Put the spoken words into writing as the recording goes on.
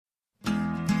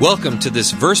Welcome to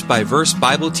this verse-by-verse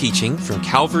Bible teaching from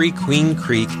Calvary, Queen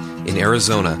Creek in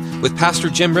Arizona with Pastor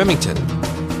Jim Remington.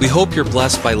 We hope you're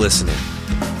blessed by listening.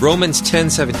 Romans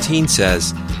 10:17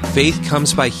 says, "Faith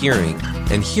comes by hearing,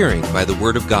 and hearing by the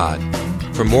Word of God."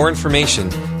 For more information,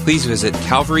 please visit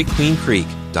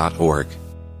calvaryqueencreek.org.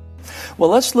 Well,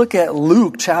 let's look at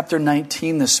Luke chapter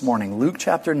 19 this morning. Luke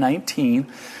chapter 19.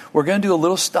 We're going to do a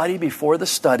little study before the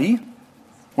study.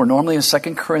 We're normally in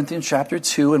 2 Corinthians chapter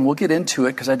 2, and we'll get into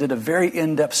it because I did a very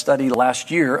in-depth study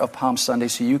last year of Palm Sunday,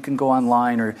 so you can go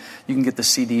online or you can get the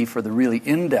CD for the really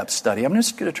in-depth study. I'm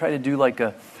just going to try to do like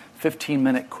a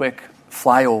 15-minute quick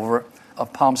flyover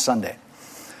of Palm Sunday.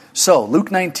 So,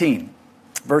 Luke 19,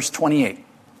 verse 28.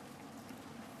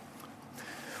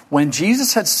 When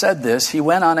Jesus had said this, he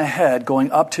went on ahead,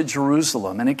 going up to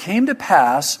Jerusalem. And it came to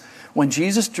pass, when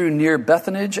Jesus drew near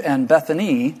Bethphage and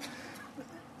Bethany,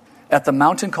 at the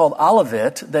mountain called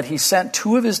Olivet, that he sent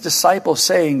two of his disciples,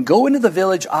 saying, "Go into the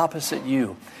village opposite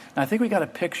you." Now, I think we got a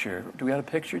picture. Do we have a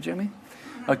picture, Jimmy?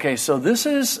 Okay, so this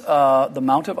is the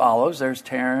Mount of Olives. There's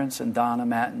Terrence and Donna,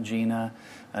 Matt and Gina,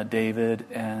 David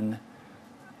and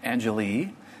Angelique.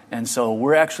 And so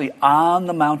we're actually on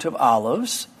the Mount of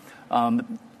Olives.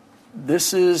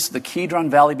 This is the Kidron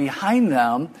Valley behind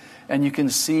them, and you can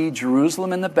see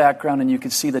Jerusalem in the background, and you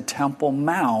can see the Temple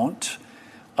Mount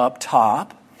up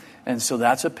top. And so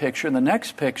that's a picture. And the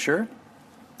next picture,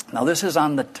 now this is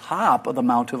on the top of the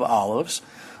Mount of Olives,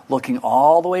 looking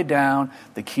all the way down.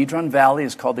 The Kidron Valley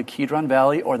is called the Kidron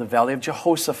Valley, or the Valley of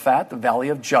Jehoshaphat, the Valley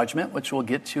of Judgment, which we'll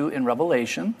get to in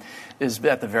Revelation, is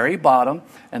at the very bottom.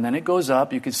 And then it goes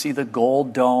up. You can see the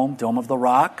gold dome, Dome of the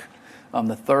Rock,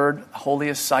 the third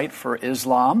holiest site for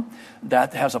Islam.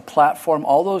 That has a platform.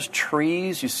 All those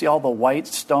trees, you see all the white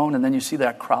stone, and then you see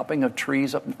that cropping of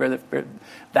trees up there.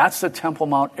 That's the Temple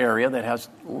Mount area that has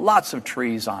lots of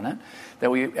trees on it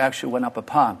that we actually went up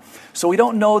upon. So we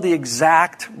don't know the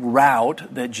exact route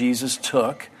that Jesus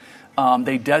took.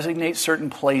 They designate certain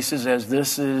places as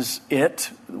this is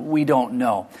it. We don't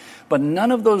know. But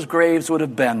none of those graves would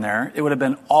have been there. It would have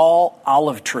been all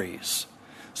olive trees.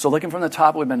 So looking from the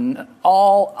top, it would have been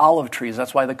all olive trees.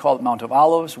 That's why they call it Mount of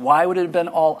Olives. Why would it have been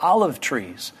all olive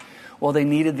trees? Well, they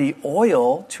needed the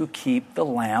oil to keep the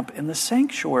lamp in the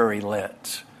sanctuary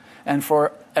lit, and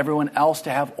for everyone else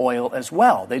to have oil as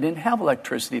well. They didn't have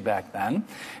electricity back then,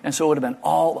 and so it would have been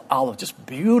all olive, just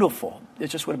beautiful.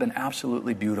 It just would have been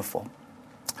absolutely beautiful.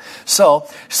 So,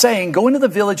 saying, "Go into the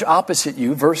village opposite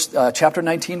you," chapter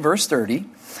 19, verse 30,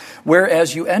 "where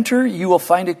as you enter, you will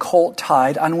find a colt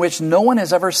tied on which no one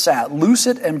has ever sat. Loose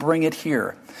it and bring it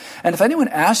here. And if anyone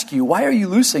asks you, 'Why are you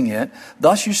loosing it?'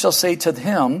 thus you shall say to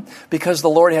him, 'Because the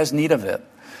Lord has need of it.'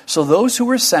 So those who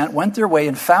were sent went their way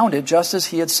and found it just as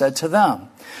he had said to them.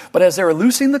 But as they were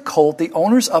loosing the colt, the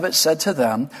owners of it said to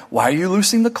them, 'Why are you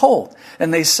loosing the colt?'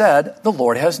 And they said, 'The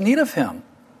Lord has need of him.'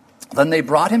 Then they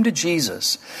brought him to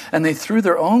Jesus, and they threw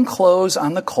their own clothes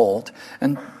on the colt,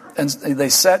 and they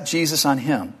set Jesus on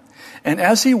him. And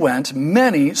as he went,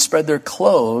 many spread their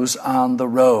clothes on the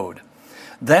road.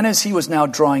 Then as he was now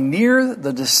drawing near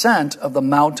the descent of the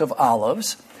Mount of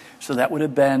Olives," so that would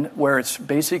have been where it's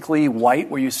basically white,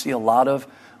 where you see a lot of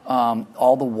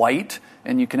all the white,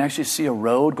 and you can actually see a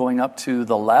road going up to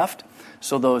the left.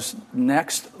 So those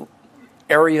next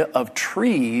area of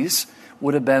trees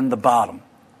would have been the bottom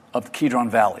of the Kidron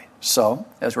Valley. So,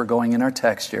 as we're going in our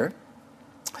text here,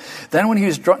 "Then when he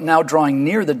was now drawing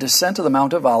near the descent of the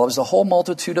Mount of Olives, the whole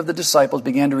multitude of the disciples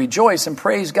began to rejoice and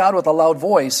praise God with a loud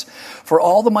voice for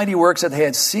all the mighty works that they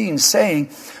had seen, saying,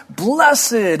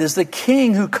 'Blessed is the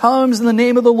King who comes in the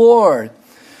name of the Lord.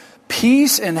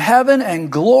 Peace in heaven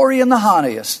and glory in the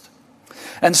highest.'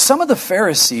 And some of the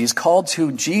Pharisees called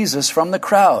to Jesus from the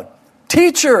crowd,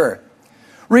 'Teacher,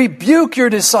 rebuke your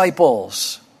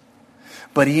disciples.'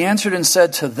 But he answered and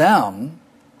said to them,"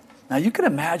 now you can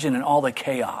imagine in all the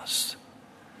chaos,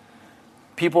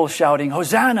 people shouting,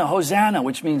 "Hosanna, Hosanna,"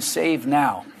 which means save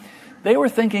now. They were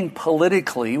thinking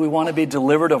politically, we want to be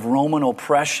delivered of Roman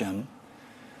oppression.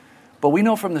 But we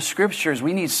know from the scriptures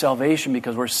we need salvation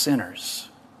because we're sinners.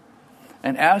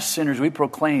 And as sinners, we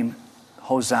proclaim,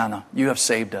 "Hosanna, you have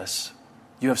saved us.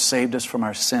 You have saved us from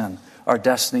our sin, our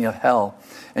destiny of hell,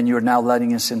 and you are now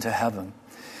letting us into heaven."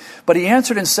 But he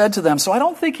answered and said to them, so I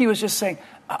don't think he was just saying,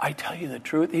 "I tell you the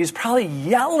truth." He's probably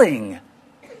yelling.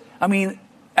 I mean,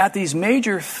 at these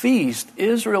major feasts,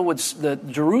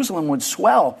 Jerusalem would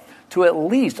swell to at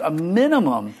least a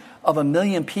minimum of 1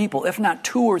 million people, if not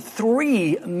 2 or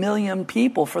 3 million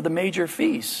people for the major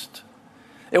feast.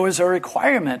 It was a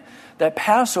requirement that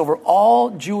Passover,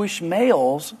 all Jewish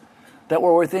males that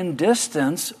were within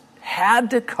distance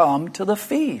had to come to the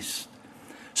feast.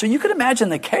 So you could imagine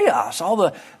the chaos, all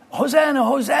the Hosanna,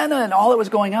 Hosanna, and all that was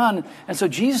going on. And so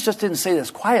Jesus just didn't say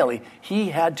this quietly. He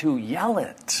had to yell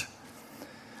it.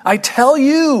 I tell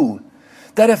you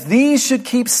that if these should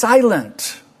keep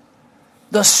silent,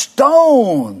 the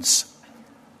stones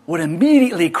would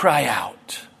immediately cry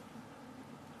out.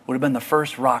 Would have been the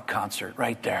first rock concert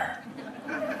right there.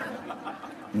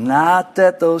 Not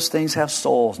that those things have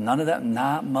souls. None of that,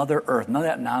 not Mother Earth. None of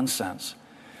that nonsense.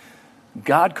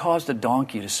 God caused a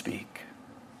donkey to speak.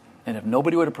 And if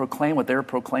nobody would have proclaimed what they were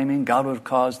proclaiming, God would have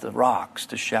caused the rocks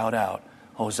to shout out,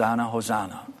 Hosanna,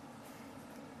 Hosanna.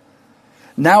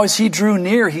 Now as he drew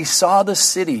near, he saw the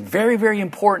city. Very, very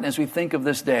important as we think of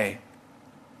this day.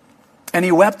 And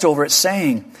he wept over it,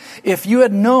 saying, if you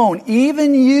had known,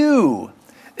 even you,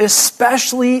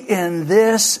 especially in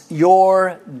this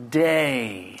your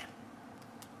day.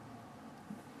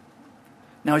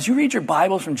 Now, as you read your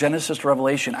Bibles from Genesis to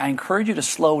Revelation, I encourage you to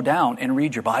slow down and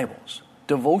read your Bibles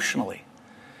devotionally.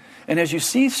 And as you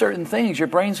see certain things, your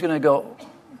brain's going to go,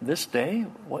 this day?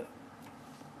 What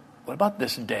about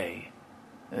this day?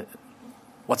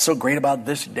 What's so great about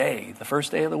this day? The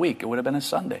first day of the week. It would have been a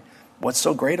Sunday. What's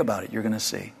so great about it? You're going to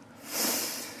see.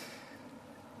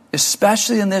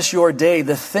 Especially in this your day,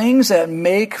 the things that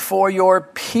make for your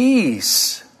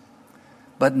peace,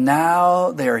 but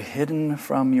now they are hidden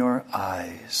from your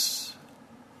eyes.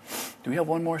 Do we have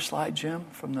one more slide, Jim,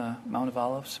 from the Mount of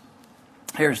Olives?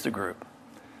 Here's the group.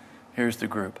 Here's the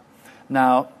group.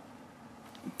 Now,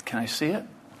 can I see it?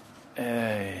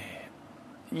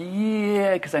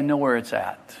 Yeah, because I know where it's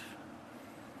at.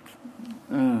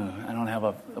 I don't have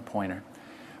a pointer.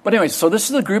 But anyway, so this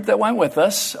is the group that went with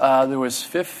us. There was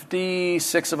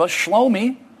 56 of us.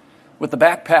 Shlomi, with the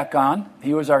backpack on,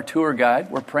 he was our tour guide.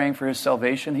 We're praying for his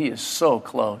salvation. He is so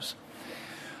close.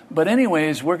 But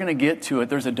anyways, we're going to get to it.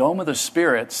 There's a Dome of the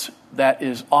Spirits that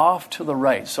is off to the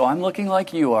right. So I'm looking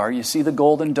like you are. You see the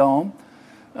golden dome?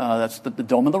 That's the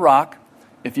Dome of the Rock.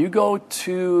 If you go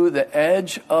to the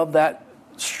edge of that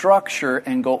structure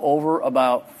and go over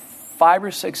about 5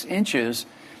 or 6 inches,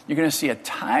 you're going to see a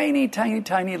tiny, tiny,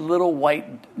 tiny little white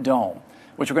dome,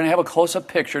 which we're going to have a close-up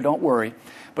picture, don't worry.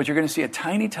 But you're going to see a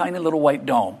tiny, tiny little white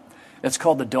dome. It's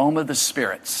called the Dome of the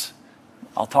Spirits.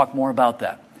 I'll talk more about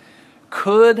that.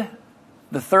 Could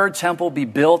the third temple be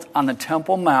built on the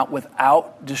Temple Mount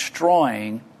without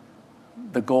destroying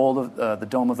the the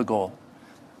Dome of the Gold?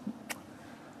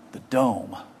 The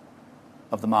Dome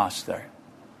of the mosque there.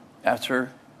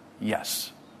 Answer,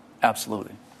 yes.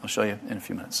 Absolutely. I'll show you in a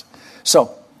few minutes.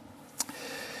 So,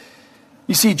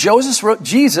 you see,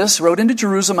 Jesus rode into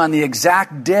Jerusalem on the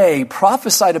exact day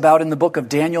prophesied about in the book of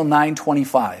Daniel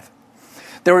 9:25.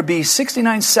 There would be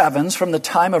 69 sevens from the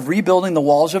time of rebuilding the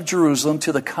walls of Jerusalem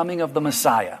to the coming of the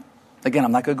Messiah. Again,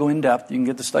 I'm not going to go in depth. You can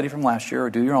get the study from last year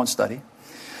or do your own study.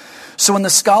 So when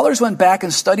the scholars went back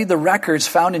and studied the records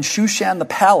found in Shushan the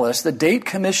palace, the date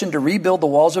commissioned to rebuild the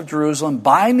walls of Jerusalem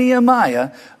by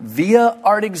Nehemiah via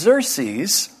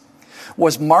Artaxerxes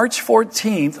was March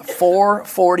 14th,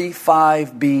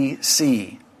 445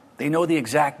 BC. They know the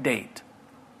exact date.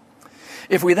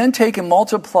 If we then take and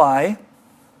multiply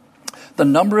the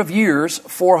number of years,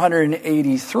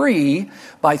 483,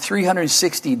 by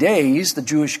 360 days, the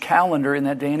Jewish calendar in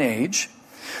that day and age,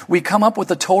 we come up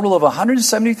with a total of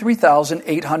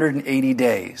 173,880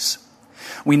 days.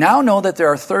 We now know that there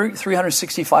are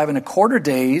 365 and a quarter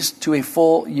days to a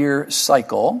full year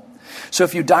cycle. So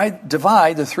if you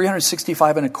divide the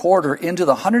 365 and a quarter into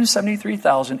the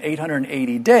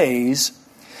 173,880 days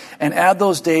and add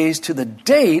those days to the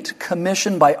date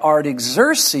commissioned by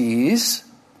Artaxerxes,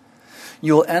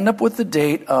 you'll end up with the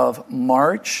date of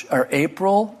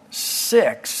April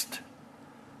 6th,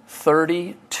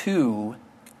 32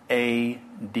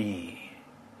 AD.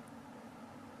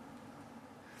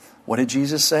 What did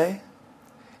Jesus say?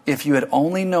 If you had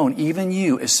only known, even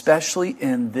you, especially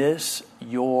in this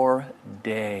your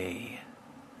day.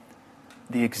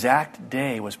 The exact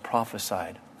day was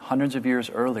prophesied hundreds of years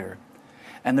earlier.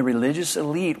 And the religious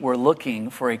elite were looking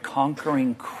for a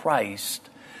conquering Christ,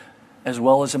 as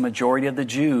well as a majority of the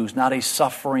Jews, not a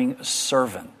suffering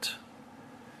servant.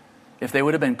 If they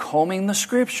would have been combing the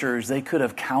scriptures, they could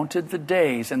have counted the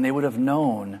days and they would have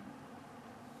known,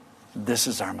 this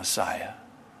is our Messiah.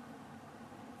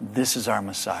 This is our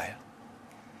Messiah.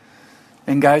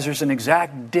 And guys, there's an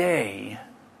exact day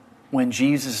when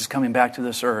Jesus is coming back to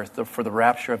this earth for the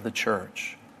rapture of the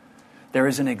church. There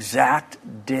is an exact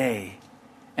day,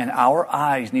 and our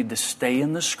eyes need to stay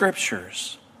in the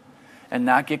scriptures and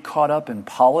not get caught up in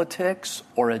politics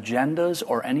or agendas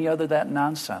or any other that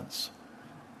nonsense.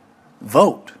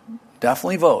 Vote.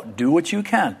 Definitely vote. Do what you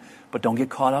can, but don't get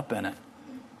caught up in it.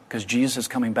 because Jesus is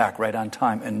coming back right on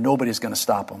time, and nobody's going to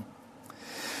stop him.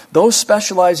 Those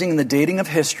specializing in the dating of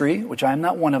history, which I'm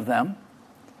not one of them,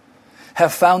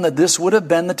 have found that this would have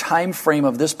been the time frame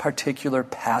of this particular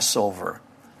Passover.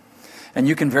 And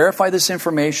you can verify this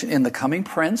information in The Coming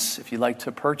Prince. If you'd like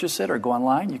to purchase it or go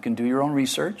online, you can do your own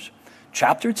research.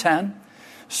 Chapter 10,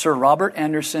 Sir Robert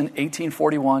Anderson,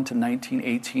 1841 to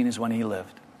 1918 is when he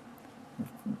lived.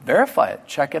 Verify it.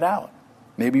 Check it out.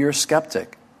 Maybe you're a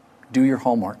skeptic. Do your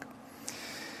homework.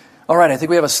 All right, I think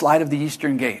we have a slide of the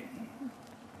Eastern Gate.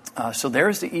 So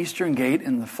there's the Eastern Gate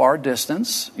in the far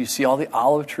distance. You see all the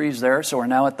olive trees there. So we're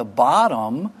now at the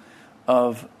bottom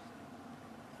of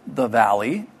the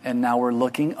valley, and now we're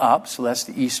looking up. So that's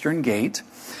the Eastern Gate.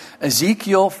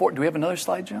 Ezekiel 4. Do we have another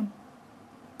slide, Jim?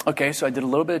 Okay, so I did a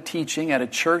little bit of teaching at a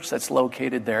church that's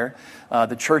located there.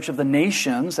 The Church of the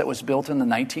Nations that was built in the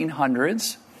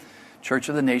 1900s. Church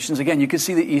of the Nations. Again, you can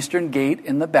see the Eastern Gate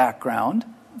in the background.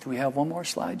 Do we have one more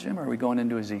slide, Jim, or are we going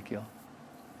into Ezekiel?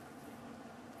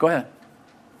 Go ahead.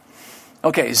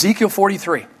 Okay, Ezekiel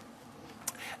 43.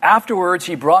 Afterwards,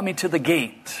 he brought me to the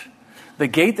gate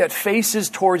that faces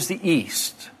towards the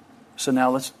east. So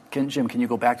now Jim, can you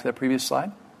go back to that previous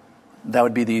slide? That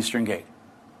would be the Eastern Gate.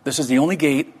 This is the only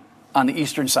gate on the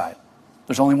eastern side.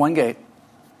 There's only one gate.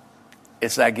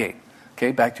 It's that gate.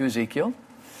 Okay, back to Ezekiel.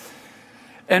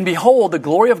 And behold, the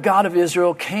glory of God of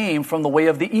Israel came from the way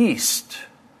of the east.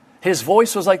 His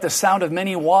voice was like the sound of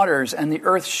many waters, and the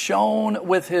earth shone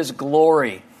with his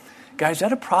glory. Guys,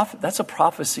 that's a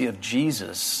prophecy of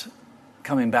Jesus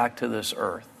coming back to this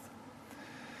earth.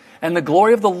 And the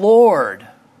glory of the Lord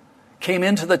came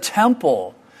into the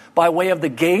temple by way of the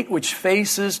gate which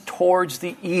faces towards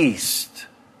the east.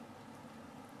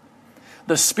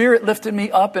 The Spirit lifted me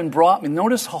up and brought me.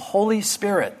 Notice the Holy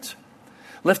Spirit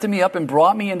lifted me up and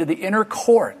brought me into the inner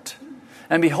court.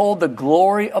 And behold, the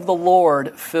glory of the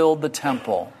Lord filled the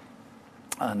temple.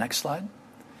 Next slide.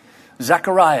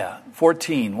 Zechariah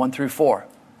 14, 1 through 4.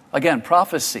 Again,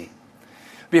 prophecy.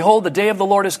 Behold, the day of the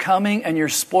Lord is coming, and your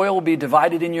spoil will be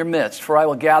divided in your midst. For I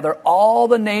will gather all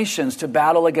the nations to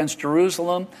battle against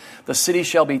Jerusalem. The city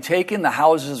shall be taken, the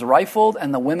houses rifled,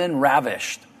 and the women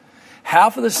ravished.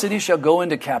 Half of the city shall go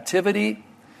into captivity,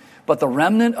 but the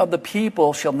remnant of the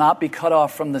people shall not be cut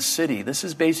off from the city. This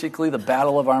is basically the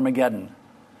battle of Armageddon.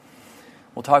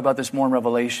 We'll talk about this more in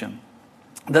Revelation.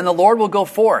 Then the Lord will go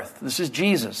forth, this is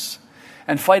Jesus,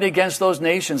 and fight against those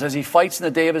nations as he fights in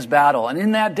the day of his battle. And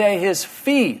in that day his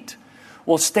feet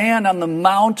will stand on the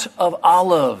Mount of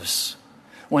Olives.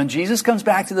 When Jesus comes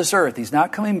back to this earth, he's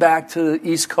not coming back to the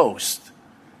East Coast.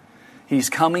 He's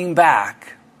coming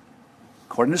back,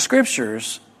 according to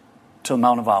Scriptures, to the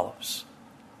Mount of Olives,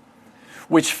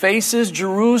 which faces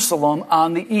Jerusalem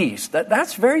on the east.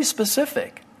 That's very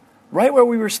specific. Right where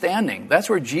we were standing. That's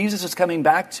where Jesus is coming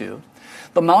back to.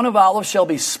 The Mount of Olives shall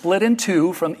be split in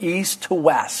two from east to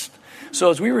west. So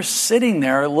as we were sitting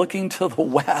there looking to the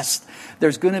west,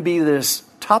 there's going to be this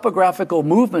topographical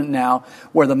movement now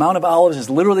where the Mount of Olives is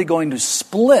literally going to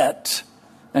split,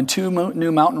 and two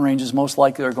new mountain ranges most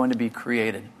likely are going to be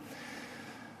created.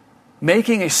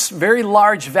 Making a very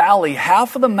large valley.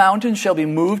 Half of the mountain shall be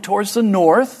moved towards the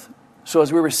north. So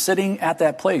as we were sitting at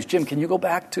that place, Jim, can you go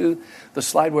back to the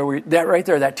slide where that right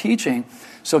there, that teaching?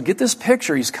 So get this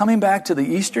picture. He's coming back to the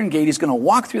Eastern Gate. He's going to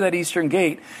walk through that Eastern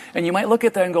Gate. And you might look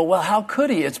at that and go, well, how could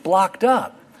he? It's blocked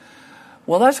up.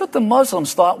 Well, that's what the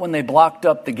Muslims thought when they blocked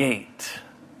up the gate.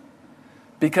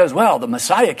 Because, well, the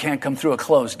Messiah can't come through a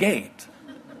closed gate.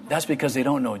 That's because they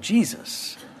don't know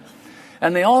Jesus.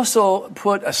 And they also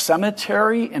put a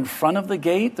cemetery in front of the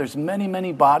gate. There's many,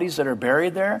 many bodies that are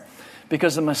buried there.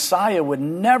 Because the Messiah would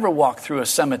never walk through a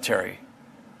cemetery.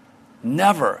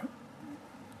 Never.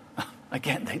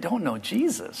 Again, they don't know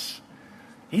Jesus.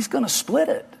 He's going to split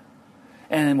it.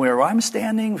 And where I'm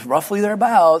standing, roughly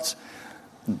thereabouts,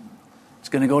 it's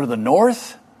going to go to the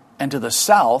north and to the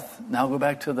south. Now go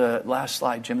back to the last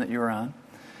slide, Jim, that you were on.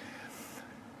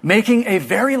 Making a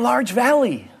very large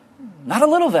valley. Not a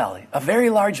little valley, a very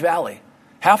large valley.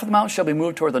 Half of the mountain shall be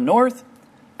moved toward the north,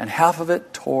 and half of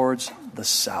it towards the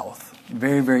south.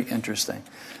 Very, very interesting.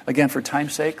 Again, for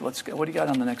time's sake, what do you got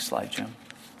on the next slide, Jim?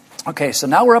 Okay, so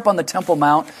now we're up on the Temple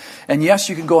Mount. And yes,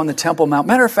 you can go on the Temple Mount.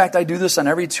 Matter of fact, I do this on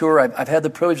every tour. I've had the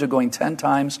privilege of going 10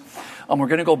 times. We're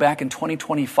going to go back in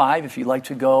 2025. If you'd like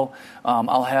to go,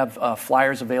 I'll have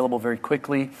flyers available very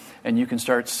quickly. And you can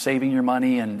start saving your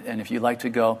money. And if you'd like to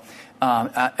go.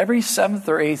 Every 7th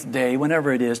or 8th day,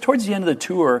 whenever it is, towards the end of the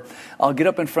tour, I'll get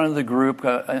up in front of the group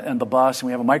and the bus, and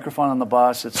we have a microphone on the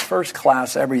bus. It's first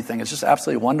class, everything. It's just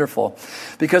absolutely wonderful.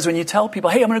 Because when you tell people,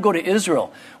 hey, I'm going to go to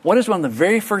Israel, what is one of the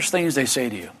very first things they say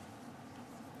to you?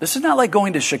 This is not like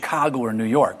going to Chicago or New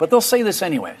York, but they'll say this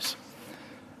anyways.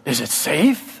 Is it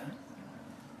safe?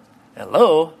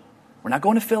 Hello? We're not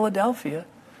going to Philadelphia,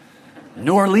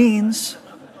 New Orleans,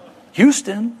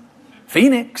 Houston,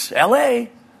 Phoenix, LA.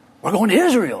 We're going to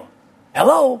Israel.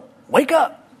 Hello? Wake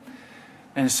up.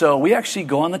 And so we actually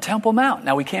go on the Temple Mount.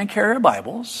 Now, we can't carry our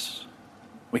Bibles.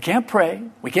 We can't pray.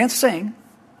 We can't sing.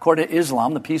 According to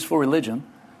Islam, the peaceful religion,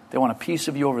 they want a piece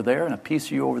of you over there and a piece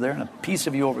of you over there and a piece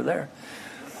of you over there.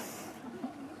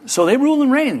 So they rule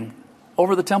and reign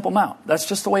over the Temple Mount. That's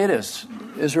just the way it is.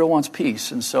 Israel wants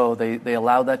peace, and so they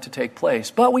allowed that to take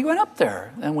place. But we went up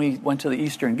there, and we went to the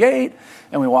Eastern Gate,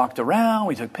 and we walked around,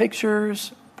 we took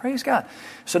pictures. Praise God.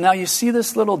 So now you see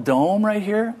this little dome right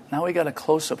here? Now we got a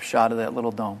close-up shot of that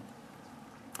little dome.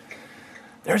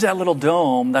 There's that little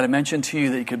dome that I mentioned to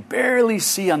you that you could barely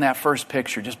see on that first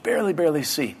picture, just barely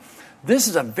see. This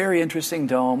is a very interesting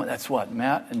dome. That's what,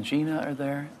 Matt and Gina are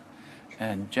there,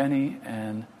 and Jenny,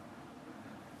 and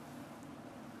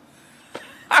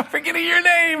I'm forgetting your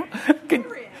name.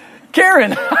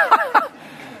 Karen.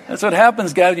 That's what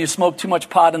happens, guys, when you smoke too much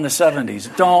pot in the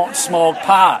 70s. Don't smoke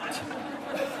pot.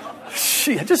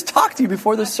 I just talked to you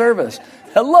before the service.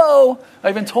 Hello. I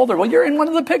even told her, well, you're in one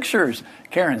of the pictures.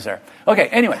 Karen's there. Okay,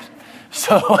 anyways.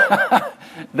 So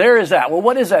there is that. Well,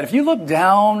 what is that? If you look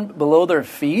down below their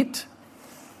feet,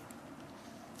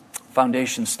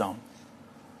 foundation stone.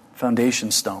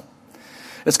 Foundation stone.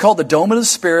 It's called the Dome of the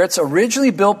Spirits,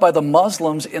 originally built by the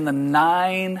Muslims in the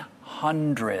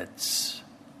 900s.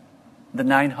 The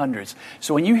 900s.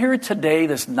 So when you hear today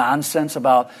this nonsense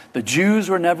about the Jews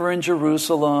were never in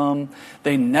Jerusalem,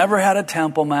 they never had a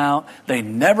Temple Mount, they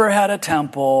never had a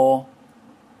temple,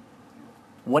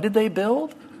 what did they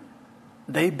build?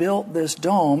 They built this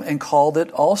dome and called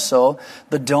it also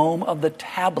the Dome of the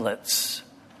Tablets.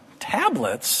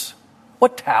 Tablets?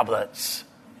 What tablets?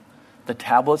 The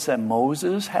tablets that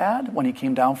Moses had when he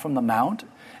came down from the mount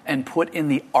and put in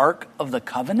the Ark of the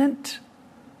Covenant?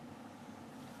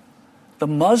 The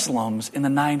Muslims in the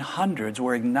 900s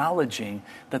were acknowledging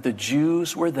that the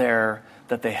Jews were there,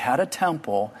 that they had a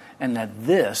temple, and that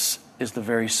this is the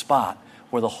very spot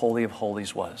where the Holy of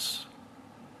Holies was.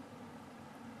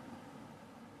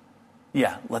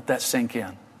 Yeah, let that sink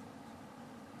in.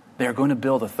 They're going to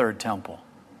build a third temple,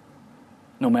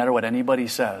 no matter what anybody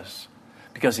says,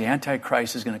 because the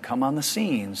Antichrist is going to come on the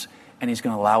scenes, and he's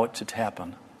going to allow it to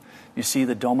happen. You see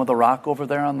the Dome of the Rock over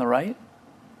there on the right?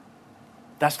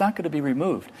 That's not going to be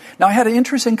removed. Now, I had an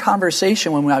interesting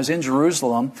conversation when I was in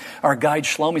Jerusalem. Our guide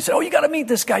Shlomi said, oh, you got to meet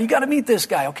this guy. You got to meet this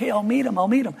guy. Okay, I'll meet him.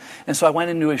 And so I went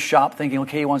into his shop thinking,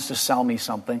 okay, he wants to sell me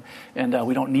something. And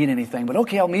we don't need anything, but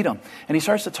okay, I'll meet him. And he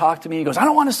starts to talk to me. He goes, I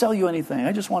don't want to sell you anything.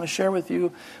 I just want to share with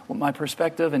you my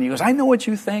perspective. And he goes, I know what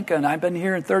you think. And I've been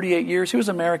here in 38 years. He was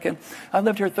American. I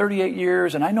lived here 38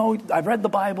 years. And I know I've read the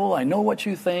Bible. I know what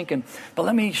you think. But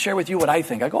let me share with you what I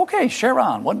think. I go, okay, share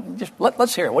on.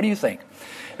 Let's hear it. What do you think?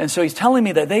 And so he's telling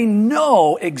me that they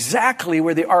know exactly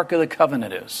where the Ark of the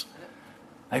Covenant is.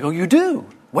 I go, you do?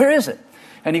 Where is it?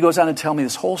 And he goes on to tell me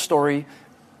this whole story,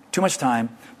 too much time.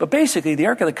 But basically, the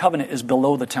Ark of the Covenant is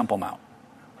below the Temple Mount.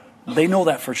 They know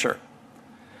that for sure.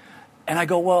 And I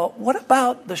go, well, what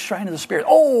about the Shrine of the Spirit?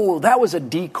 Oh, that was a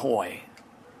decoy.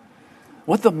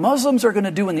 What the Muslims are going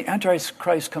to do when the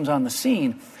Antichrist comes on the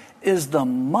scene is the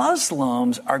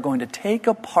Muslims are going to take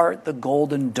apart the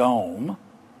Golden Dome.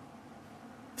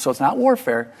 So it's not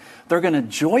warfare. They're going to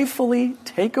joyfully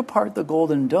take apart the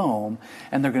Golden Dome,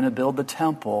 and they're going to build the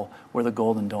temple where the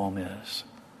Golden Dome is.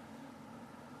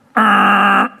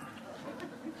 That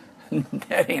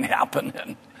ain't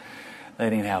happening.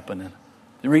 That ain't happening.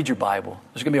 Read your Bible.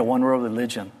 There's going to be a one-world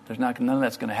religion. None of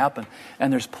that's going to happen.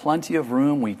 And there's plenty of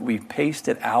room. We paced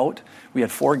it out. We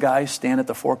had 4 guys stand at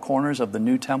the 4 corners of the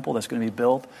new temple that's going to be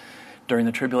built during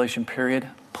the tribulation period.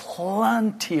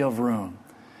 Plenty of room.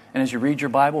 And as you read your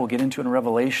Bible, we'll get into it in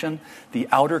Revelation, the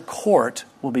outer court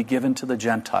will be given to the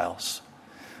Gentiles.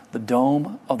 The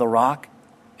Dome of the Rock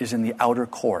is in the outer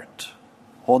court.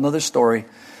 Whole another story,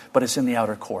 but it's in the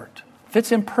outer court.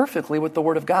 Fits in perfectly with the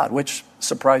Word of God, which,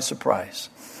 surprise, surprise.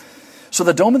 So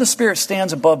the Dome of the Spirit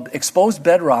stands above exposed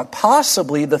bedrock,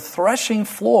 possibly the threshing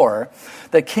floor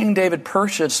that King David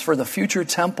purchased for the future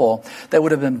temple that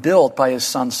would have been built by his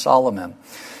son Solomon.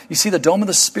 You see, the Dome of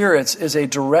the Spirits is in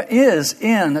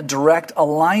direct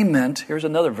alignment. Here's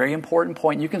another very important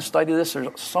point. You can study this.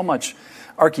 There's so much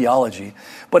archaeology.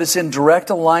 But it's in direct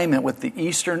alignment with the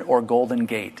Eastern or Golden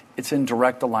Gate. It's in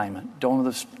direct alignment. Dome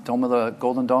of the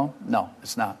Golden Dome? No,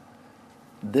 it's not.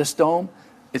 This dome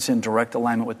it's in direct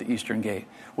alignment with the Eastern Gate,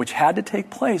 which had to take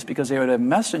place because they would have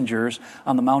messengers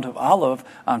on the Mount of Olives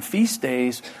on feast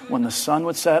days when the sun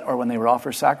would set or when they would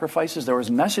offer sacrifices. There was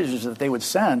messages that they would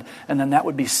send, and then that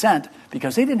would be sent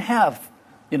because they didn't have,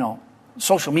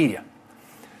 social media.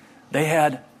 They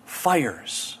had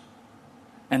fires,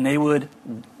 and they would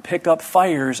pick up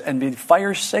fires and be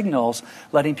fire signals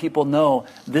letting people know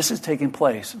this is taking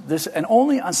place. And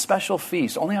only on special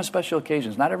feasts, only on special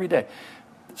occasions, not every day.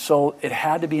 So it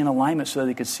had to be in alignment so that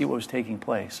they could see what was taking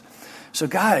place. So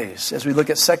guys, as we look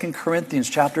at 2 Corinthians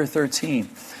chapter 13,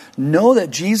 know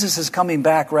that Jesus is coming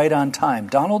back right on time.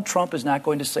 Donald Trump is not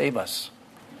going to save us.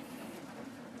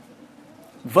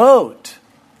 Vote.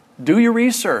 Do your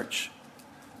research.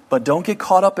 But don't get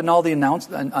caught up in all the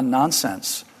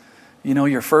nonsense.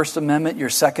 Your First Amendment, your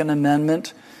Second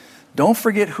Amendment. Don't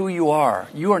forget who you are.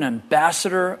 You are an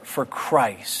ambassador for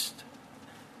Christ.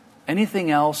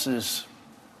 Anything else is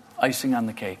icing on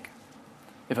the cake.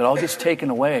 If it all gets taken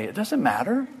away, it doesn't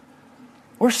matter.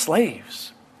 We're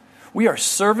slaves. We are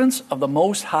servants of the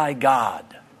Most High God.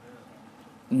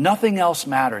 Nothing else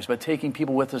matters but taking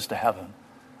people with us to heaven.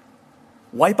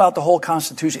 Wipe out the whole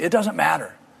Constitution. It doesn't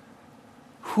matter.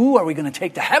 Who are we going to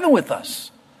take to heaven with us?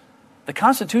 The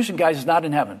Constitution, guys, is not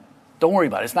in heaven. Don't worry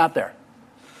about it. It's not there.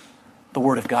 The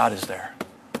Word of God is there.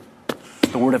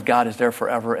 The Word of God is there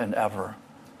forever and ever.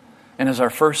 And as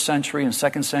our first century and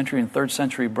second century and third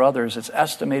century brothers, it's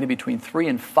estimated between 3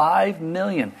 and 5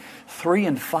 million. 3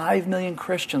 and 5 million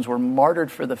Christians were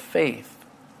martyred for the faith.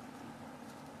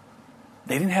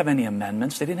 They didn't have any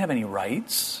amendments. They didn't have any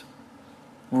rights.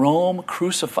 Rome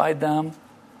crucified them,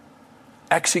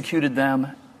 executed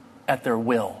them at their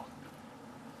will.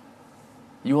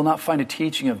 You will not find a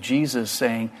teaching of Jesus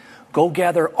saying, go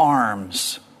gather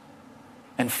arms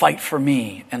and fight for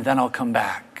me, and then I'll come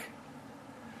back.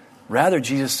 Rather,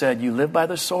 Jesus said, you live by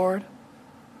the sword,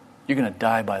 you're going to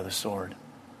die by the sword.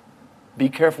 Be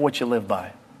careful what you live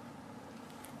by.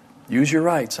 Use your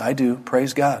rights. I do.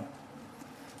 Praise God.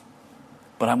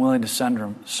 But I'm willing to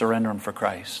surrender them for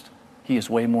Christ. He is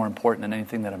way more important than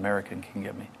anything that America can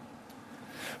give me.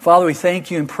 Father, we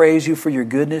thank you and praise you for your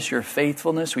goodness, your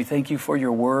faithfulness. We thank you for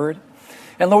your word.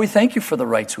 And Lord, we thank you for the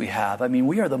rights we have.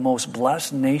 We are the most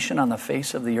blessed nation on the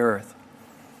face of the earth.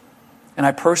 And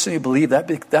I personally believe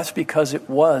that's because it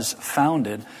was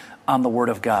founded on the Word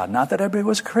of God. Not that everybody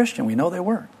was Christian. We know they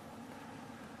weren't.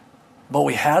 But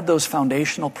we had those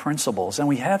foundational principles, and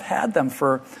we have had them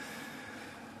for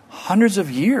hundreds of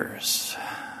years.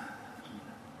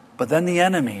 But then the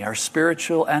enemy, our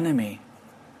spiritual enemy,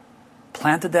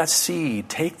 planted that seed.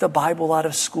 Take the Bible out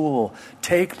of school.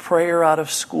 Take prayer out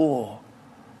of school.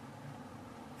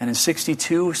 And in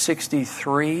 62,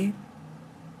 63,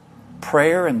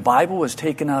 prayer and Bible was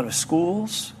taken out of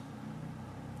schools.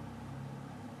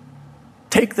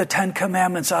 Take the 10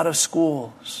 Commandments out of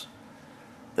schools.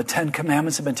 The 10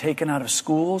 Commandments have been taken out of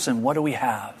schools, and what do we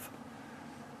have?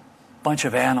 A bunch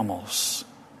of animals.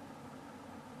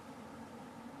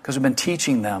 Because we've been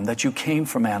teaching them that you came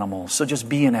from animals, so just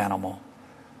be an animal.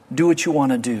 Do what you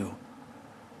want to do.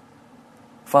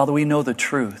 Father, we know the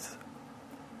truth,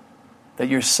 that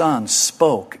your Son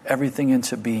spoke everything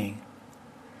into being,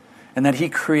 and that He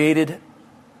created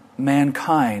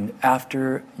mankind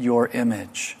after your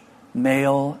image.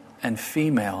 Male and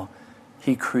female,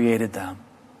 He created them.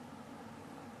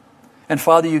 And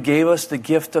Father, you gave us the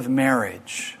gift of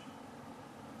marriage.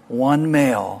 One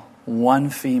male, one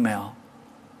female.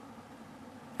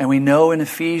 And we know in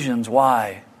Ephesians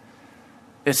why.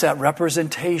 It's that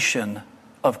representation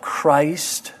of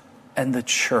Christ and the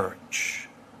church.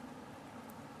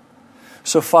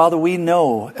 So, Father, we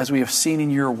know, as we have seen in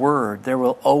your word, there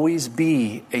will always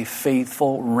be a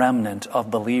faithful remnant of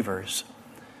believers.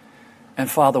 And,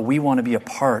 Father, we want to be a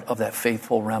part of that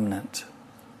faithful remnant.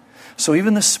 So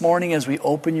even this morning, as we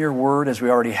open your word, as we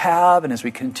already have, and as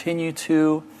we continue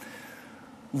to,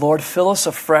 Lord, fill us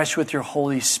afresh with your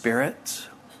Holy Spirit.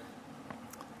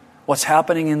 What's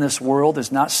happening in this world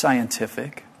is not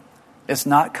scientific. It's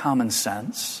not common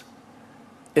sense.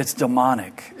 It's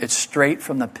demonic. It's straight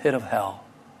from the pit of hell.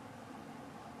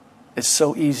 It's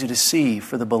so easy to see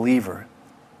for the believer.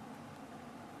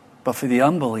 But for the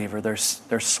unbeliever, they're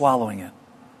swallowing it.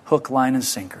 Hook, line, and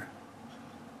sinker.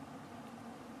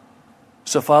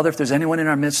 So, Father, if there's anyone in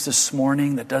our midst this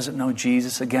morning that doesn't know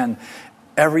Jesus, again,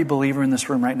 every believer in this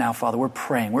room right now, Father, we're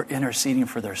praying. We're interceding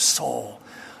for their soul.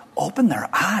 Open their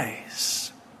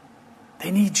eyes.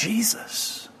 They need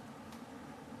Jesus.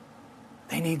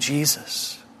 They need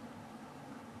Jesus.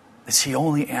 It's the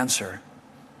only answer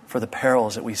for the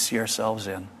perils that we see ourselves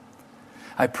in.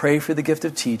 I pray for the gift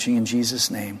of teaching in Jesus'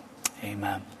 name.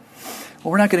 Amen.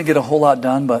 Well, we're not going to get a whole lot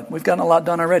done, but we've gotten a lot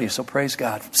done already, so praise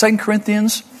God. 2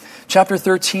 Corinthians chapter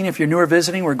 13, if you're new or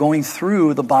visiting, we're going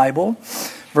through the Bible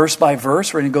verse by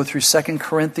verse. We're going to go through 2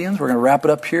 Corinthians. We're going to wrap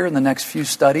it up here in the next few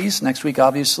studies. Next week,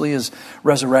 obviously, is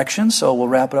resurrection, so we'll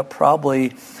wrap it up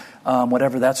probably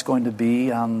whatever that's going to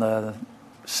be on the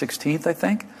 16th, I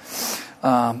think,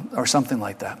 or something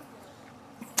like that.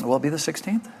 Will it be the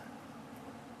 16th?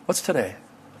 What's today?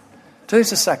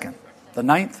 Today's the 2nd, the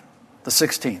 9th, the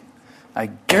 16th. I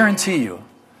guarantee you,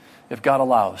 if God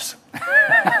allows,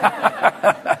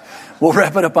 we'll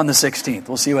wrap it up on the 16th.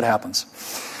 We'll see what happens.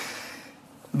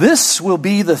 This will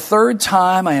be the third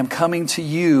time I am coming to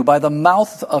you. By the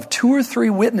mouth of 2 or 3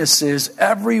 witnesses,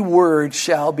 every word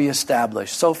shall be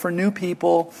established. So for new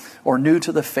people or new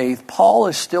to the faith, Paul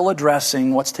is still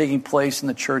addressing what's taking place in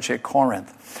the church at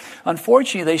Corinth.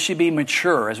 Unfortunately, they should be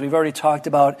mature. As we've already talked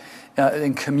about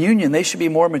in communion, they should be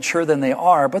more mature than they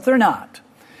are, but they're not.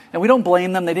 And we don't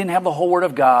blame them. They didn't have the whole Word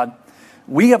of God.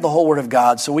 We have the whole Word of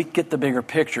God, so we get the bigger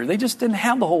picture. They just didn't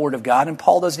have the whole Word of God, and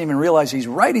Paul doesn't even realize he's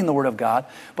writing the Word of God,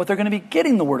 but they're going to be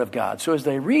getting the Word of God. So as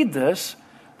they read this,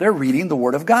 they're reading the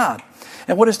Word of God.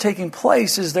 And what is taking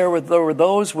place is there were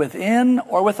those within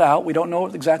or without, we don't know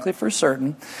exactly for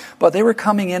certain, but they were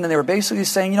coming in and they were basically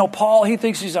saying, Paul, he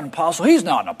thinks he's an apostle. He's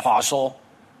not an apostle.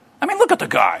 I mean, look at the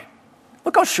guy.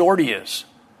 Look how short he is.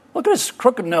 Look at his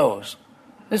crooked nose.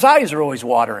 His eyes are always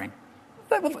watering.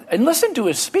 And listen to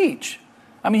his speech.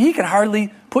 I mean, he can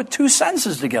hardly put 2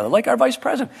 sentences together, like our vice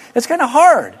president. It's kind of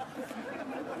hard.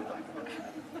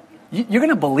 You're going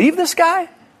to believe this guy?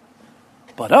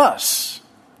 But us,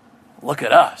 look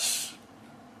at us.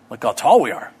 Look how tall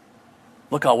we are.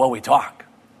 Look how well we talk.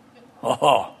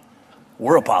 Oh,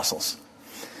 we're apostles.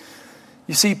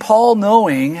 You see, Paul,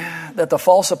 knowing that the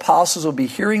false apostles will be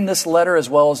hearing this letter as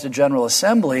well as the General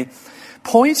Assembly,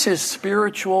 points his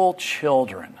spiritual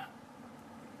children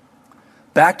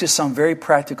back to some very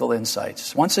practical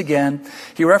insights. Once again,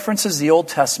 he references the Old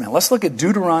Testament. Let's look at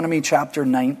Deuteronomy chapter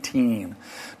 19.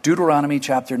 Deuteronomy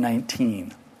chapter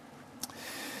 19.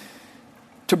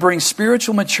 To bring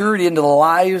spiritual maturity into the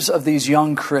lives of these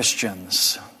young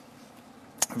Christians.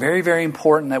 Very, very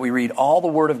important that we read all the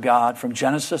Word of God from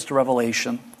Genesis to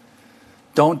Revelation.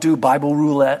 Don't do Bible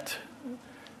roulette,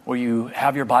 where you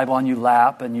have your Bible on your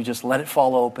lap and you just let it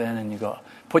fall open and you go,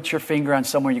 put your finger on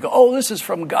somewhere and you go, oh, this is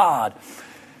from God.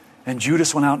 And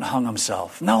Judas went out and hung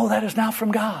himself. No, that is not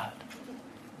from God.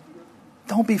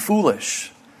 Don't be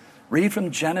foolish. Read from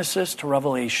Genesis to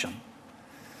Revelation.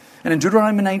 And in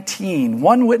Deuteronomy 19,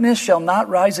 1 witness shall not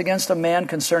rise against a man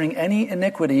concerning any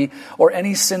iniquity or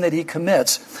any sin that he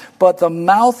commits, but the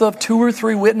mouth of 2 or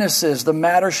 3 witnesses, the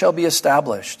matter shall be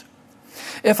established.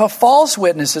 If a false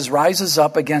witness rises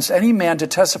up against any man to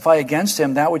testify against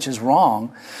him that which is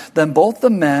wrong, then both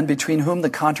the men between whom the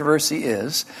controversy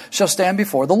is shall stand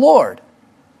before the Lord.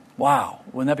 Wow,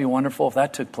 wouldn't that be wonderful if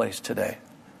that took place today?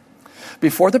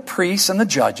 Before the priests and the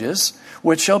judges,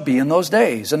 which shall be in those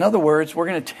days. In other words, we're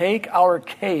going to take our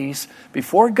case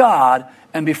before God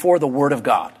and before the Word of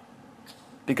God,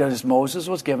 because Moses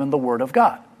was given the Word of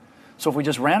God. So if we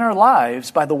just ran our lives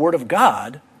by the Word of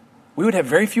God, we would have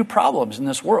very few problems in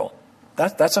this world.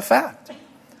 That's a fact.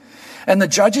 And the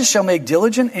judges shall make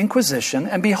diligent inquisition,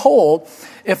 and behold,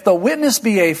 if the witness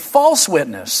be a false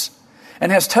witness,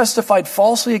 and has testified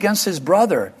falsely against his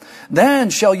brother,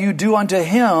 then shall you do unto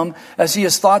him as he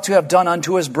is thought to have done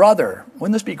unto his brother.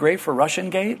 Wouldn't this be great for Russian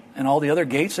Gate and all the other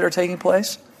gates that are taking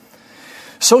place?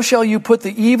 So shall you put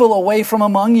the evil away from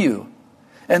among you,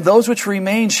 and those which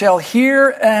remain shall hear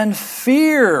and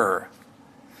fear,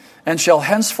 and shall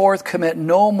henceforth commit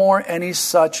no more any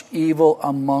such evil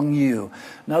among you.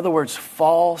 In other words,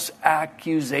 false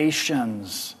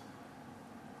accusations.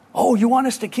 Oh, you want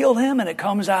us to kill him, and it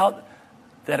comes out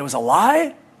that it was a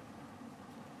lie?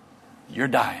 You're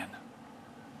dying.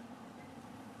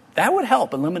 That would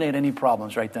help eliminate any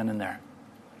problems right then and there.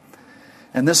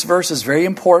 And this verse is very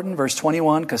important, verse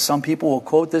 21, because some people will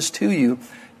quote this to you,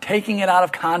 taking it out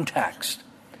of context.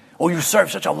 Oh, you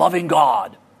serve such a loving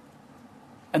God.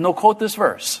 And they'll quote this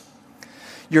verse.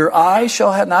 Your eye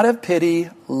shall not have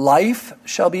pity, life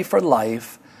shall be for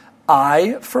life,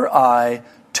 eye for eye,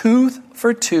 tooth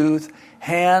for tooth,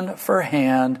 hand for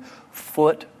hand,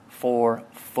 foot for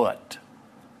foot.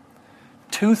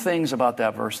 2 things about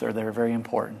that verse there that are very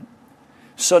important.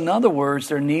 So in other words,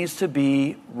 there needs to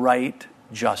be right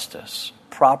justice,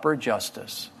 proper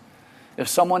justice. If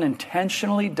someone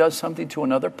intentionally does something to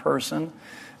another person,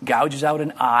 gouges out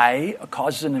an eye,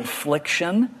 causes an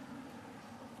infliction,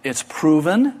 it's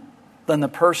proven, than the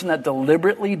person that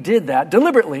deliberately did that.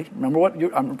 Deliberately,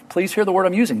 remember please hear the word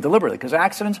I'm using, deliberately, because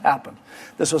accidents happen.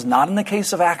 This was not in the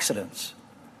case of accidents.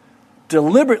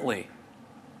 Deliberately,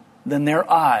 then their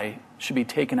eye should be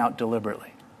taken out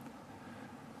deliberately.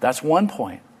 That's one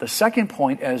point. The second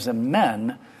point, as the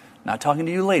men, not talking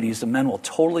to you ladies, the men will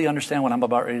totally understand what I'm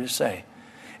about ready to say.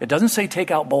 It doesn't say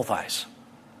take out both eyes.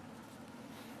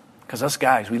 Because us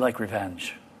guys, we like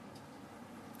revenge.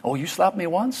 Oh, you slapped me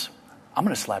once? I'm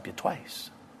going to slap you twice.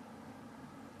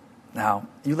 Now,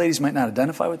 you ladies might not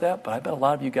identify with that, but I bet a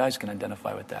lot of you guys can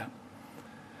identify with that.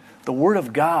 The Word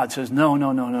of God says,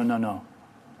 no.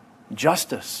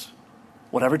 Justice.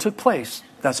 Whatever took place,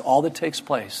 that's all that takes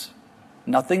place.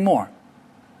 Nothing more.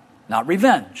 Not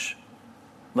revenge.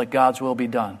 Let God's will be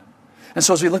done. And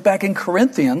so as we look back in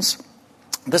Corinthians,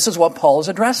 this is what Paul is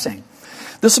addressing.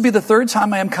 This will be the third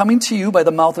time I am coming to you by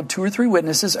the mouth of 2 or 3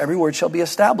 witnesses. Every word shall be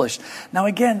established. Now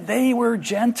again, they were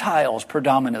Gentiles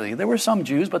predominantly. There were some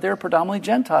Jews, but they were predominantly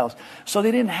Gentiles. So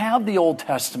they didn't have the Old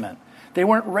Testament. They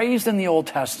weren't raised in the Old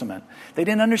Testament. They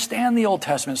didn't understand the Old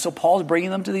Testament. So Paul's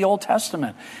bringing them to the Old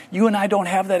Testament. You and I don't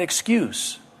have that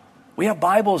excuse. We have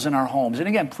Bibles in our homes. And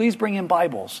again, please bring in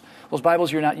Bibles. Those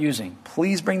Bibles you're not using,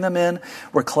 please bring them in.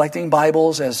 We're collecting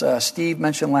Bibles, as Steve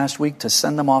mentioned last week, to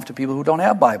send them off to people who don't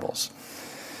have Bibles.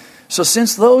 So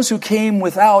since those who came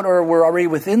without or were already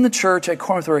within the church at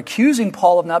Corinth were accusing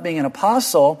Paul of not being an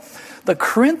apostle, the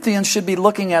Corinthians should be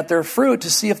looking at their fruit to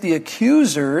see if the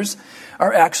accusers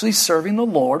are actually serving the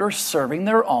Lord or serving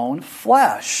their own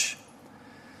flesh.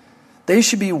 They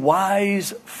should be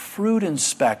wise fruit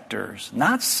inspectors,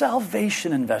 not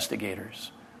salvation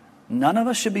investigators. None of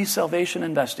us should be salvation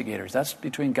investigators. That's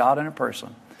between God and a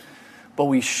person. But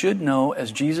we should know,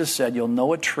 as Jesus said, you'll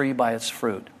know a tree by its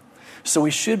fruit. So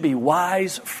we should be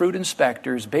wise fruit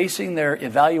inspectors, basing their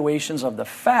evaluations of the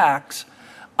facts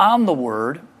on the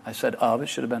word. I said of, it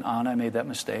should have been on. I made that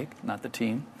mistake, not the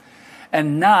team.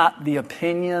 And not the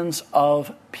opinions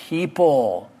of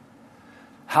people.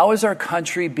 How is our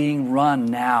country being run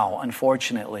now,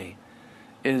 unfortunately?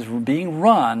 It is being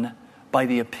run by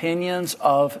the opinions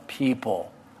of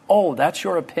people. Oh, that's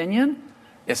your opinion?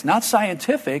 It's not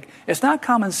scientific. It's not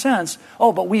common sense.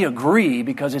 Oh, but we agree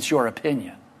because it's your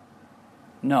opinion.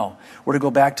 No, we're to go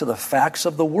back to the facts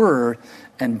of the Word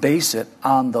and base it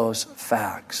on those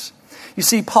facts. You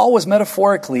see, Paul was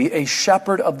metaphorically a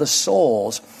shepherd of the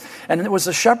souls, and it was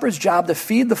the shepherd's job to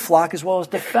feed the flock as well as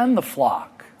defend the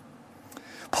flock.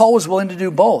 Paul was willing to do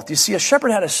both. You see, a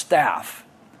shepherd had a staff,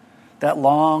 that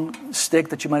long stick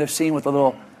that you might have seen with a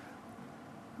little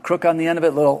crook on the end of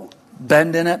it, a little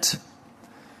bend in it.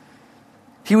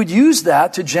 He would use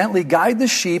that to gently guide the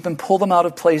sheep and pull them out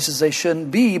of places they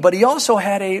shouldn't be, but he also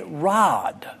had a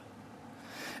rod.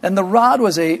 And the rod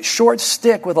was a short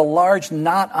stick with a large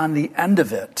knot on the end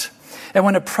of it. And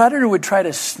when a predator would try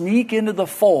to sneak into the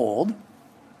fold,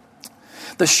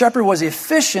 the shepherd was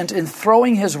efficient in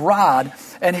throwing his rod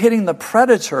and hitting the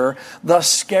predator,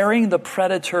 thus scaring the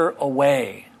predator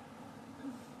away.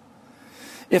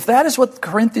 If that is what the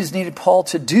Corinthians needed Paul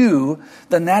to do,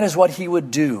 then that is what he would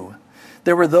do.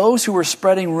 There were those who were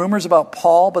spreading rumors about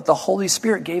Paul, but the Holy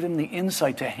Spirit gave him the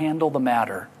insight to handle the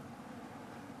matter.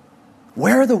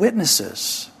 Where are the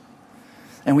witnesses?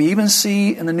 And we even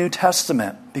see in the New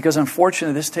Testament, because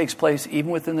unfortunately this takes place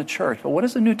even within the church. But what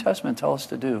does the New Testament tell us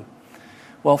to do?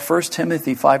 Well, 1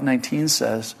 Timothy 5:19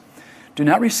 says, do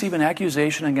not receive an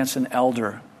accusation against an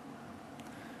elder.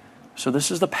 So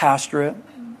this is the pastorate.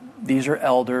 These are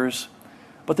elders.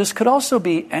 But this could also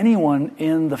be anyone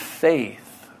in the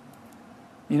faith.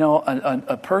 You know,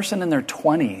 a person in their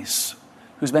 20s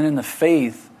who's been in the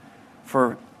faith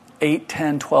for 8,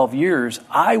 10, 12 years,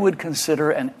 I would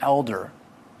consider an elder.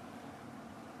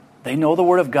 They know the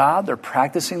Word of God. They're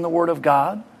practicing the Word of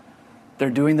God. They're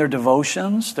doing their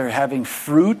devotions. They're having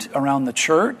fruit around the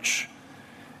church.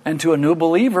 And to a new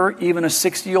believer, even a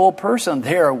 60-year-old person,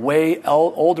 they are way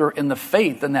older in the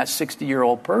faith than that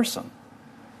 60-year-old person.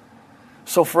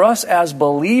 So for us as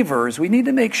believers, we need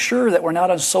to make sure that we're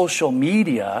not on social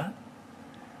media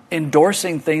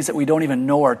endorsing things that we don't even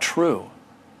know are true,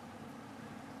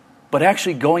 but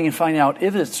actually going and finding out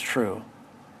if it's true.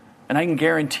 And I can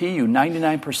guarantee you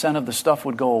 99% of the stuff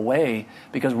would go away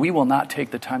because we will not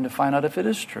take the time to find out if it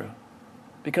is true.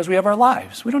 Because we have our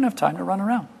lives. We don't have time to run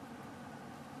around.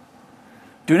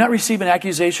 Do not receive an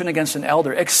accusation against an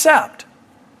elder except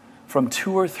from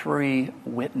 2 or 3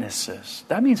 witnesses.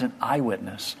 That means an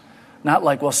eyewitness. Not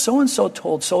like, well, so-and-so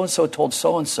told so-and-so told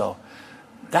so-and-so.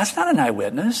 That's not an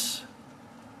eyewitness.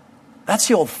 That's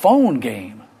the old phone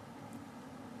game.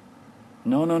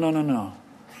 No.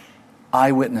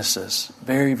 Eyewitnesses.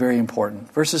 Very, very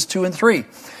important. Verses 2 and 3.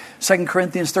 2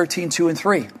 Corinthians 13, 2 and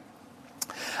 3.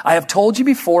 I have told you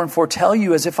before and foretell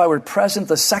you as if I were present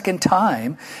the second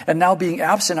time, and now being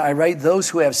absent, I write those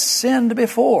who have sinned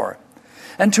before,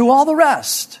 and to all the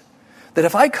rest, that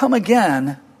if I come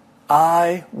again,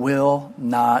 I will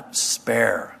not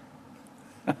spare.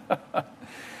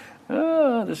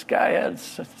 Oh, this guy had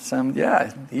some,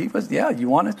 you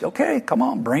want it? Okay, come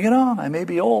on, bring it on. I may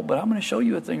be old, but I'm going to show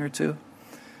you a thing or two.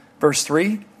 Verse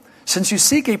 3, since you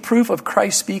seek a proof of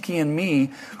Christ speaking in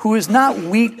me, who is not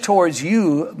weak towards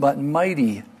you, but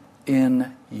mighty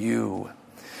in you.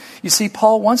 You see,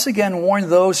 Paul once again warned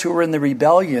those who were in the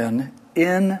rebellion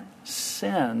in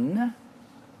sin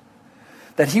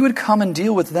that he would come and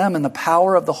deal with them in the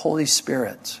power of the Holy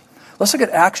Spirit. Let's look at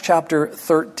Acts chapter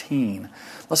 13.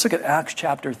 Let's look at Acts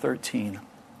chapter 13.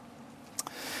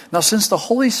 Now, since the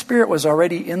Holy Spirit was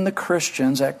already in the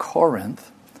Christians at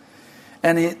Corinth,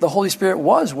 and the Holy Spirit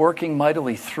was working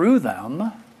mightily through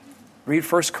them, read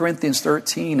 1 Corinthians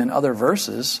 13 and other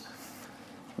verses,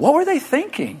 what were they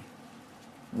thinking?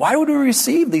 Why would we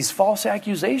receive these false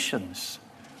accusations?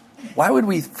 Why would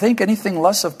we think anything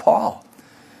less of Paul?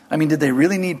 I mean, did they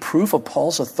really need proof of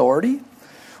Paul's authority?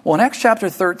 Well, in Acts chapter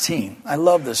 13, I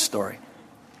love this story.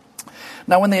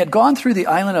 Now, when they had gone through the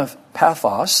island of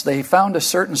Paphos, they found a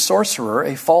certain sorcerer,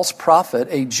 a false prophet,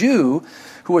 a Jew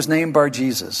who was named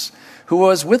Bar-Jesus, who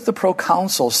was with the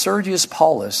proconsul Sergius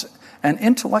Paulus, an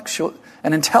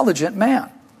intelligent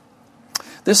man.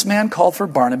 This man called for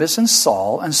Barnabas and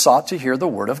Saul and sought to hear the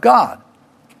word of God.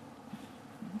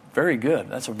 Very good.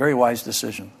 That's a very wise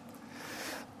decision.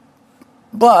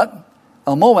 But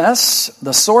Elmoes,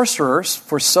 the sorcerer,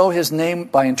 for so his name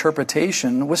by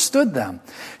interpretation, withstood them,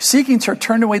 seeking to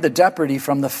turn away the deputy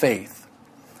from the faith.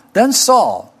 Then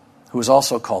Saul, who was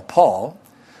also called Paul,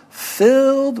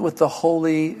 filled with the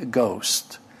Holy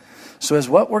Ghost. So as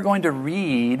what we're going to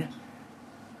read,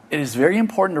 it is very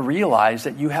important to realize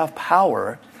that you have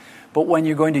power, but when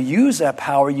you're going to use that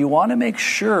power, you want to make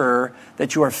sure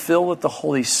that you are filled with the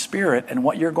Holy Spirit, and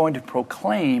what you're going to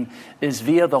proclaim is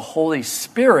via the Holy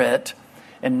Spirit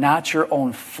and not your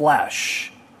own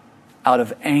flesh, out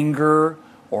of anger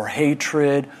or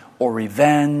hatred or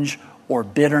revenge or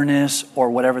bitterness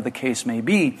or whatever the case may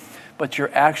be. But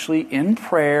you're actually in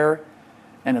prayer,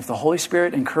 and if the Holy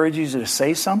Spirit encourages you to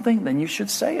say something, then you should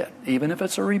say it, even if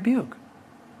it's a rebuke.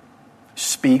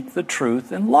 Speak the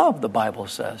truth in love, the Bible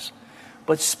says.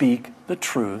 But speak the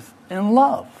truth in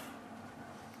love.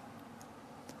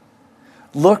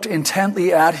 Looked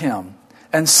intently at him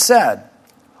and said,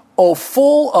 O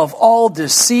full of all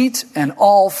deceit and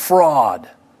all fraud,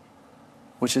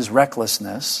 which is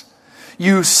recklessness,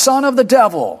 you son of the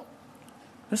devil.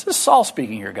 This is Saul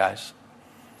speaking here, guys.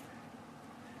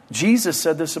 Jesus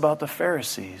said this about the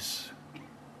Pharisees.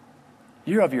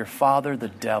 You're of your father, the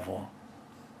devil.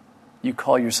 You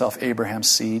call yourself Abraham's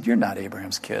seed. You're not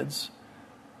Abraham's kids.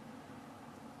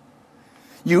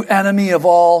 You enemy of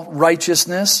all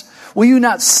righteousness, will you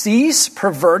not cease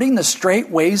perverting the straight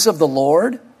ways of the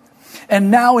Lord? And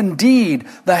now indeed,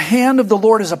 the hand of the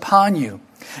Lord is upon you,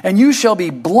 and you shall be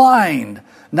blind,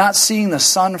 not seeing the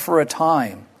sun for a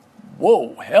time.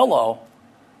 Whoa, hello.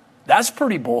 That's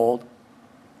pretty bold.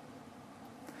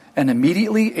 And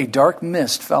immediately a dark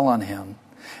mist fell on him,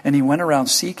 and he went around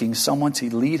seeking someone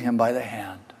to lead him by the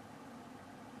hand.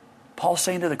 Paul's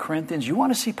saying to the Corinthians, you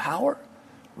want to see power?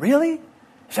 Really?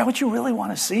 Is that what you really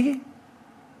want to see?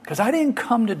 Because I didn't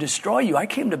come to destroy you. I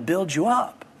came to build you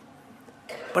up.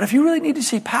 But if you really need to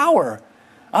see power,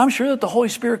 I'm sure that the Holy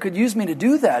Spirit could use me to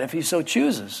do that if he so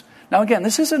chooses. Now again,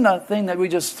 this isn't a thing that we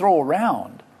just throw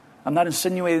around. I'm not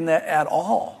insinuating that at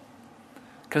all.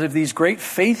 Because if these great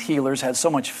faith healers had so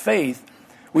much faith,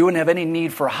 we wouldn't have any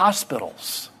need for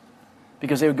hospitals.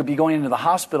 Because they would be going into the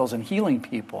hospitals and healing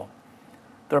people.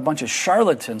 They're a bunch of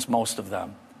charlatans, most of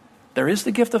them. There is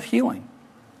the gift of healing.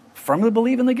 Firmly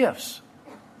believe in the gifts.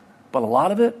 But a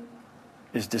lot of it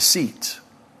is deceit.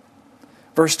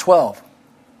 Verse 12.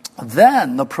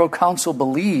 Then the proconsul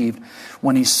believed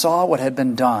when he saw what had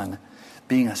been done,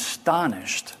 being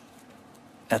astonished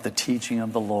at the teaching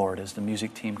of the Lord. As the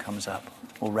music team comes up,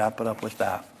 we'll wrap it up with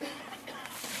that.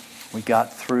 We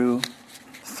got through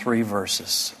 3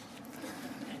 verses.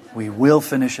 We will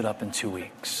finish it up in 2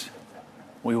 weeks.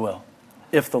 We will,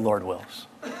 if the Lord wills.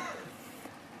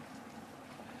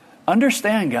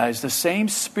 Understand, guys, the same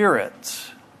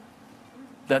Spirit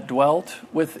that dwelt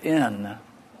within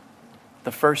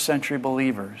the first century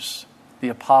believers, the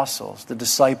apostles, the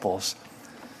disciples,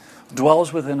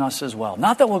 dwells within us as well.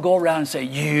 Not that we'll go around and say,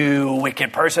 you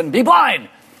wicked person, be blind.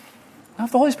 Now,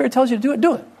 if the Holy Spirit tells you to do it,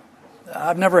 do it.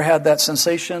 I've never had that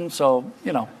sensation, so,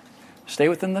 stay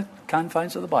within the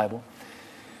confines of the Bible.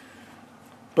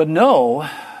 But know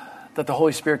that the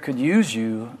Holy Spirit could use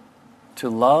you to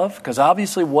love, because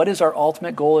obviously what is our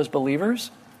ultimate goal as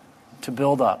believers? To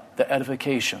build up, the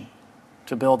edification,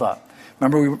 to build up.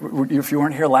 Remember, if you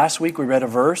weren't here last week, we read a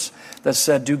verse that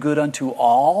said, do good unto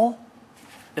all,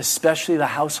 especially the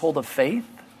household of faith.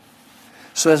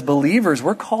 So as believers,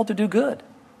 we're called to do good.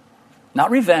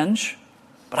 Not revenge,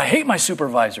 but I hate my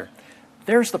supervisor.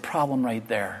 There's the problem right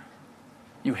there.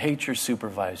 You hate your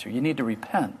supervisor. You need to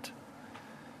repent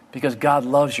because God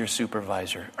loves your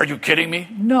supervisor. Are you kidding me?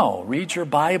 No, read your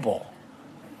Bible.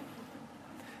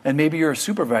 And maybe you're a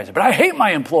supervisor, but I hate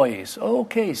my employees.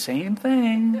 Okay, same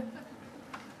thing.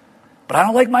 But I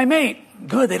don't like my mate.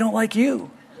 Good, they don't like you.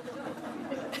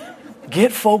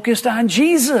 Get focused on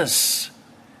Jesus,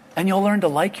 and you'll learn to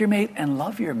like your mate and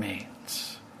love your mate.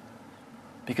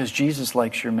 Because Jesus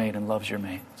likes your mate and loves your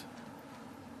mate.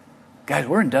 Guys,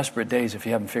 we're in desperate days if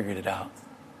you haven't figured it out.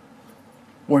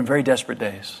 We're in very desperate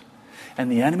days.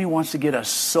 And the enemy wants to get us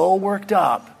so worked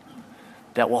up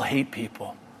that we'll hate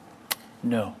people.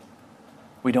 No,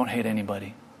 we don't hate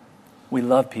anybody. We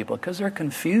love people because they're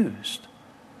confused.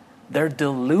 They're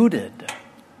deluded.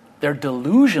 They're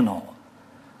delusional.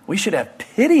 We should have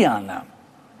pity on them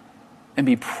and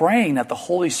be praying that the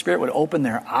Holy Spirit would open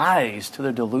their eyes to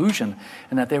their delusion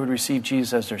and that they would receive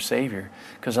Jesus as their Savior,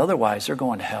 because otherwise they're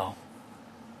going to hell.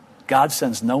 God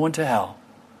sends no one to hell.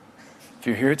 If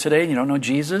you're here today and you don't know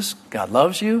Jesus, God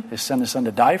loves you. He sent His Son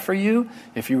to die for you.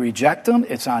 If you reject Him,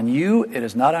 it's on you. It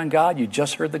is not on God. You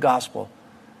just heard the gospel.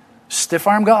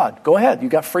 Stiff-arm God. Go ahead. You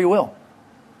got free will.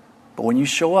 But when you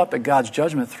show up at God's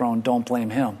judgment throne, don't blame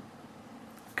Him,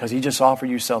 because He just offered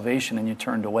you salvation and you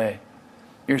turned away.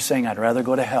 You're saying, I'd rather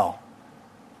go to hell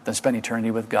than spend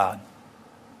eternity with God.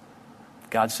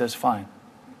 God says, fine.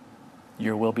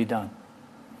 Your will be done.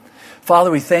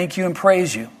 Father, we thank you and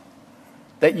praise you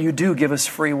that you do give us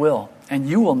free will, and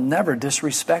you will never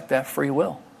disrespect that free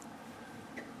will.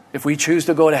 If we choose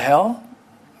to go to hell,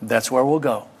 that's where we'll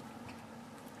go.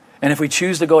 And if we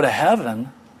choose to go to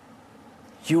heaven,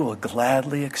 you will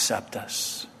gladly accept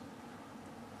us.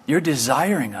 You're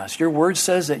desiring us. Your word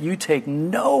says that you take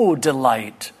no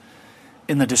delight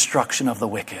in the destruction of the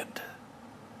wicked.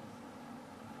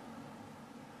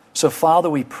 So, Father,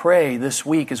 we pray this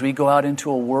week as we go out into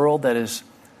a world that is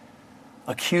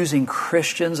accusing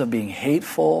Christians of being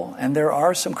hateful, and there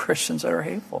are some Christians that are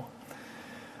hateful,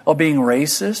 of being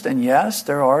racist, and yes,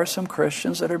 there are some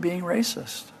Christians that are being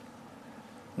racist.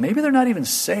 Maybe they're not even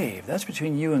saved. That's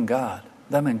between you and God,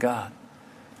 them and God.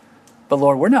 But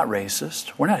Lord, we're not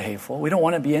racist. We're not hateful. We don't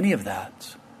want to be any of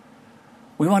that.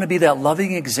 We want to be that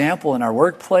loving example in our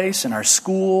workplace, in our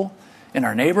school, in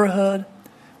our neighborhood,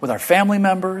 with our family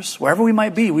members, wherever we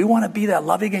might be. We want to be that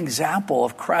loving example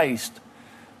of Christ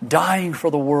dying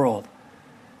for the world,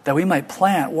 that we might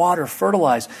plant, water,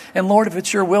 fertilize. And Lord, if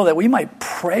it's your will, that we might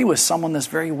pray with someone this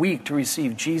very week to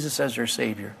receive Jesus as their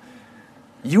Savior.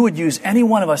 You would use any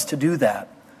one of us to do that.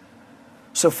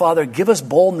 So Father, give us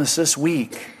boldness this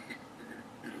week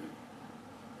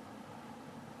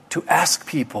to ask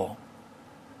people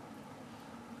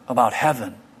about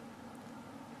heaven,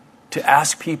 to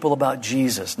ask people about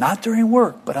Jesus, not during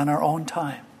work, but on our own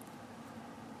time,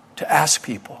 to ask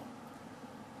people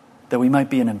that we might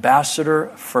be an ambassador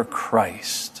for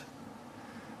Christ.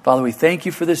 Father, we thank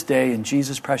you for this day in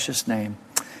Jesus' precious name.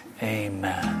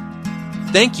 Amen.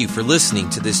 Thank you for listening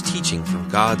to this teaching from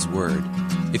God's Word.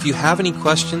 If you have any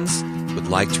questions, would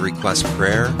like to request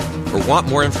prayer, or want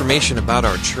more information about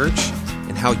our church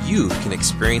and how you can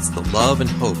experience the love and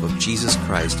hope of Jesus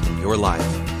Christ in your life,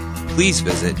 please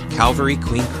visit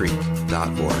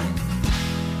calvaryqueencreek.org.